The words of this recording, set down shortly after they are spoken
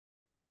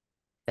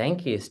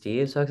Thank you,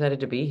 Steve. So excited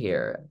to be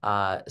here.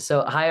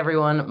 Hi,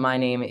 everyone. My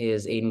name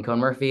is Aidan Cohn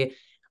Murphy,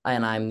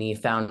 and I'm the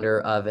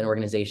founder of an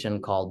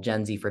organization called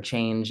Gen Z for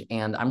Change.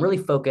 And I'm really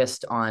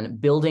focused on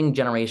building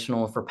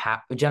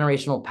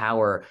generational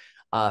power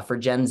for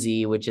Gen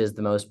Z, which is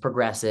the most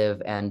progressive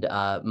and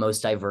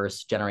most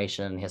diverse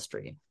generation in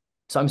history.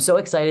 So I'm so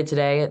excited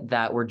today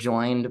that we're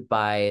joined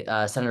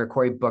by Senator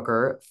Cory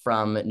Booker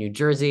from New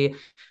Jersey.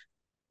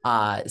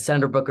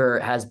 Senator Booker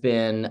has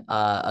been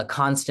a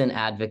constant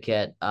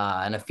advocate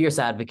and a fierce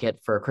advocate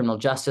for criminal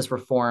justice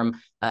reform,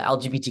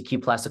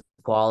 LGBTQ plus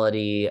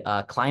equality,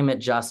 climate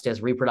justice,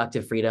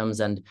 reproductive freedoms,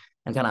 and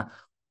kind of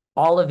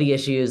all of the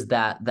issues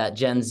that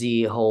Gen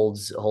Z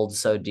holds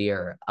so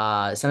dear.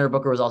 Senator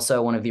Booker was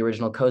also one of the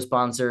original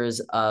co-sponsors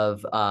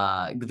of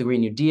the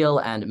Green New Deal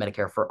and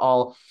Medicare for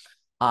All.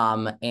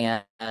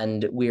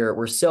 And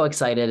we're so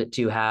excited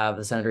to have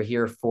the senator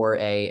here for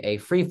a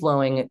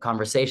free-flowing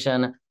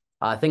conversation.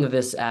 Think of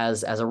this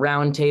as a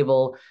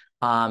roundtable,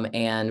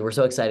 and we're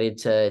so excited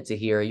to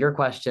hear your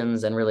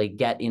questions and really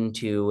get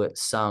into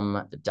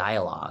some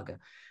dialogue.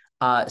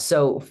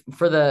 So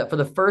for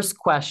the first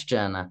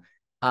question,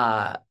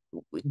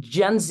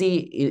 Gen Z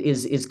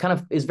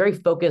is very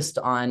focused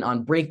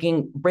on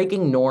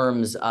breaking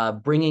norms,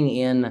 bringing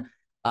in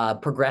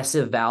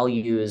progressive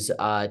values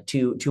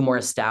to more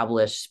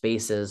established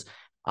spaces.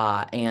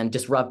 And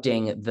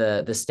disrupting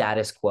the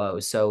status quo.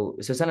 So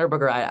Senator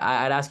Booker,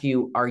 I'd ask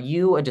you, are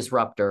you a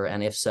disruptor?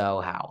 And if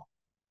so, how?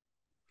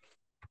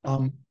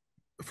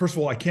 First of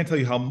all, I can't tell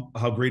you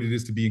how great it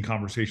is to be in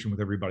conversation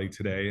with everybody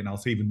today. And I'll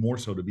say even more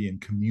so to be in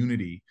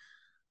community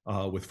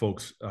with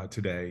folks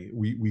today.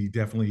 We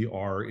definitely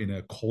are in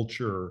a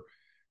culture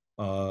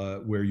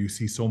where you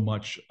see so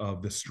much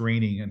of the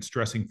straining and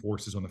stressing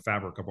forces on the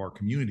fabric of our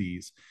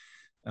communities,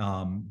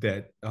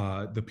 that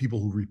the people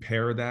who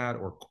repair that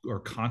or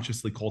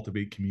consciously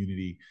cultivate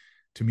community,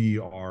 to me,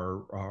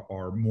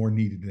 are more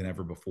needed than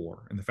ever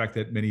before. And the fact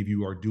that many of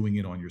you are doing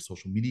it on your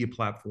social media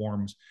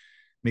platforms,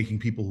 making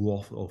people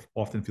who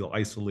often feel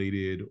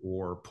isolated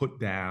or put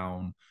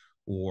down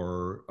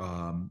or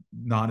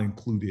not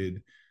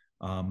included,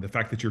 the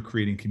fact that you're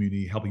creating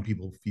community, helping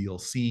people feel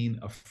seen,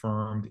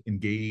 affirmed,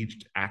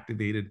 engaged,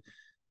 activated,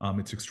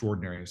 it's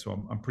extraordinary.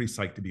 So I'm pretty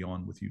psyched to be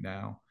on with you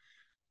now.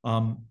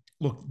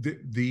 Look,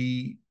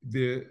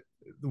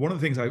 one of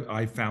the things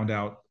I found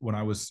out when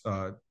I was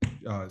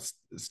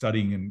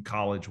studying in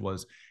college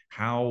was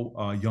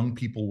how young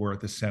people were at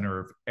the center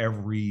of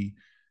every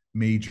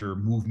major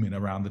movement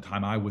around the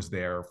time I was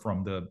there,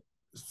 from the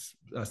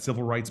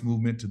civil rights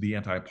movement to the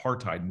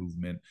anti-apartheid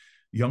movement.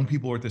 Young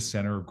people are at the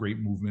center of great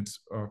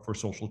movements for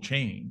social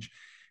change.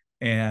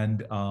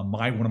 And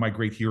one of my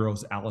great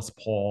heroes, Alice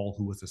Paul,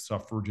 who was a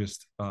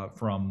suffragist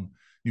from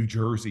New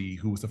Jersey,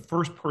 who was the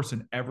first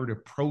person ever to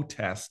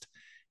protest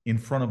in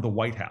front of the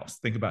White House.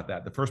 Think about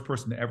that. The first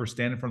person to ever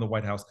stand in front of the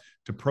White House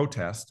to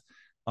protest,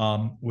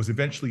 was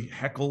eventually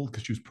heckled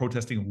because she was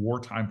protesting a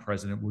wartime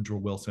president, Woodrow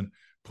Wilson,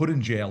 put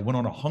in jail, went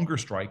on a hunger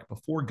strike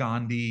before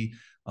Gandhi,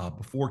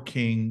 before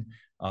King,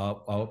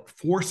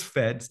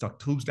 force-fed, stuck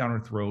tubes down her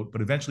throat,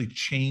 but eventually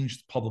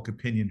changed public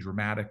opinion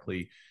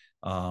dramatically,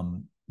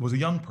 was a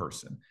young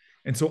person.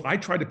 And so I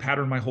tried to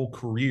pattern my whole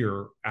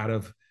career out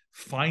of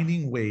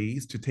finding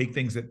ways to take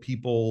things that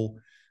people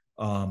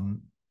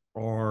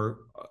are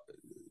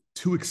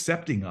too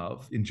accepting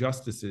of,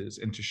 injustices,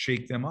 and to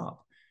shake them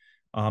up.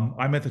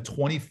 I'm at the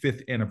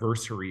 25th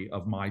anniversary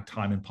of my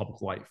time in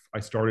public life.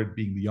 I started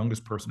being the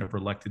youngest person ever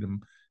elected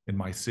in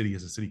my city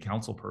as a city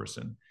council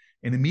person.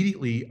 And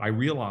immediately I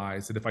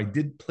realized that if I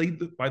did play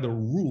by the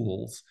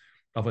rules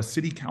of a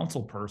city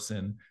council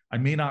person, I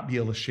may not be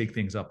able to shake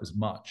things up as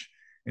much.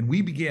 And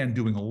we began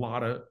doing a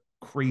lot of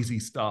crazy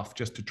stuff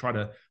just to try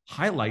to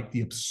highlight the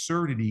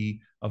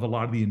absurdity of a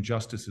lot of the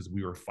injustices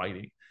we were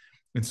fighting.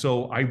 And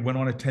so I went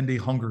on a 10-day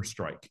hunger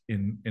strike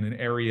in an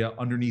area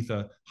underneath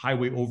a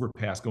highway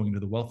overpass going into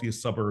the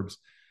wealthiest suburbs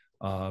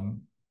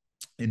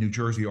in New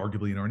Jersey,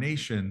 arguably in our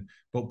nation.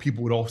 But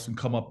people would often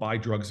come up, buy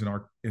drugs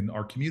in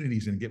our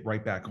communities and get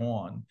right back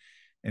on.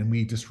 And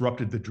we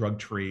disrupted the drug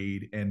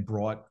trade and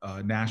brought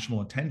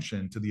national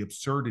attention to the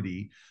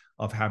absurdity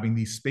of having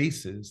these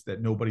spaces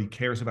that nobody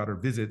cares about or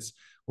visits,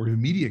 or the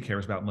media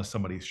cares about unless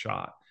somebody's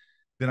shot.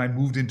 Then I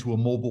moved into a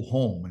mobile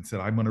home and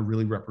said, I'm going to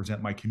really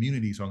represent my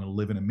community. So I'm going to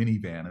live in a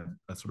minivan,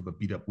 a sort of a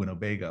beat up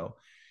Winnebago,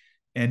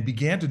 and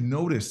began to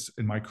notice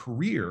in my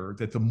career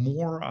that the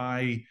more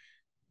I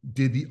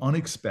did the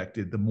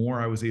unexpected, the more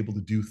I was able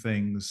to do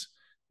things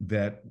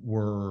that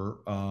were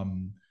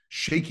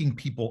shaking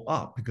people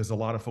up, because a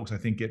lot of folks, I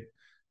think, get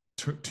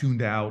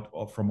tuned out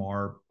from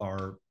our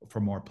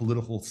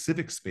political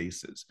civic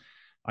spaces.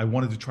 I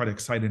wanted to try to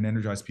excite and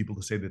energize people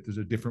to say that there's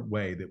a different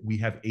way, that we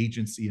have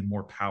agency and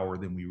more power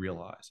than we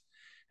realize.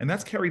 And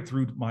that's carried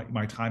through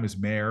my time as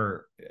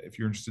mayor, if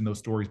you're interested in those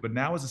stories. But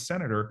now as a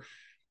senator,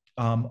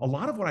 a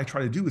lot of what I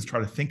try to do is try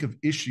to think of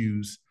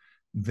issues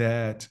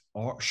that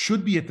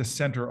should be at the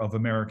center of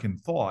American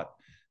thought,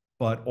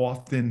 but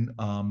often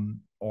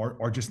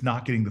are just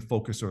not getting the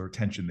focus or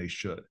attention they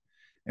should.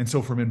 And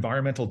so from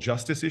environmental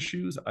justice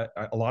issues,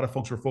 a lot of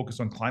folks were focused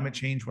on climate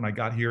change when I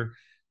got here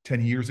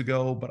 10 years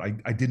ago, but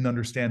I didn't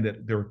understand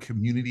that there were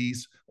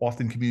communities,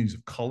 often communities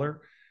of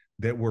color,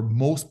 that were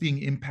most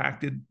being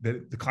impacted,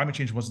 that the climate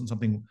change wasn't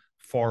something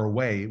far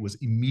away. It was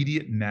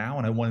immediate now.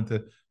 And I wanted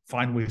to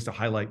find ways to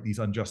highlight these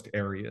unjust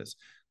areas.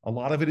 A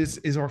lot of it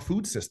is our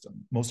food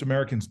system. Most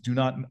Americans do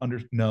not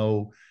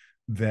know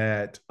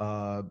that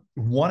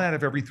 1 out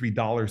of every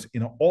 $3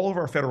 in all of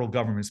our federal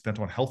government is spent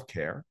on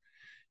healthcare,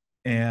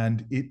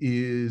 and it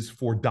is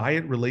for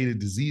diet-related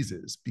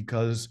diseases,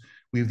 because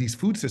we have these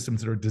food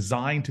systems that are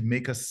designed to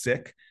make us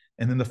sick,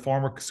 and then the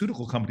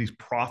pharmaceutical companies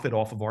profit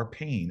off of our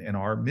pain and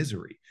our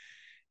misery.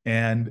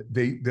 And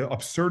the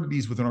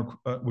absurdities within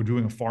our, we're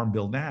doing a farm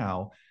bill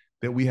now,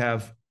 that we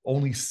have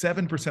only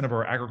 7% of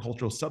our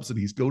agricultural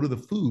subsidies go to the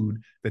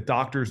food that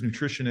doctors,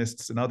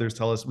 nutritionists, and others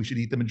tell us we should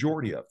eat the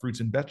majority of,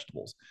 fruits and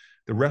vegetables.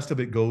 The rest of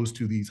it goes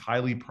to these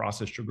highly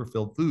processed,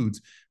 sugar-filled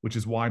foods, which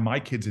is why my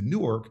kids in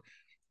Newark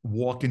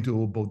walk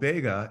into a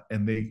bodega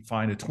and they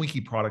find a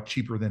Twinkie product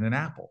cheaper than an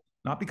apple,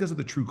 not because of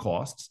the true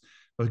costs,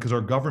 but because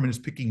our government is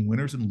picking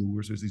winners and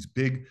losers. There's these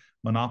big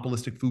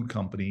monopolistic food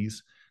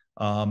companies,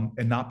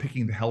 and not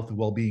picking the health and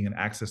well-being and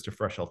access to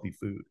fresh, healthy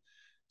food.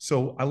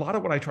 So a lot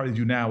of what I try to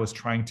do now is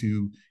trying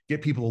to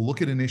get people to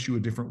look at an issue a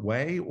different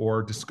way,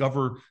 or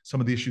discover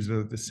some of the issues that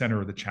are at the center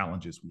of the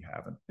challenges we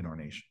have in our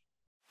nation.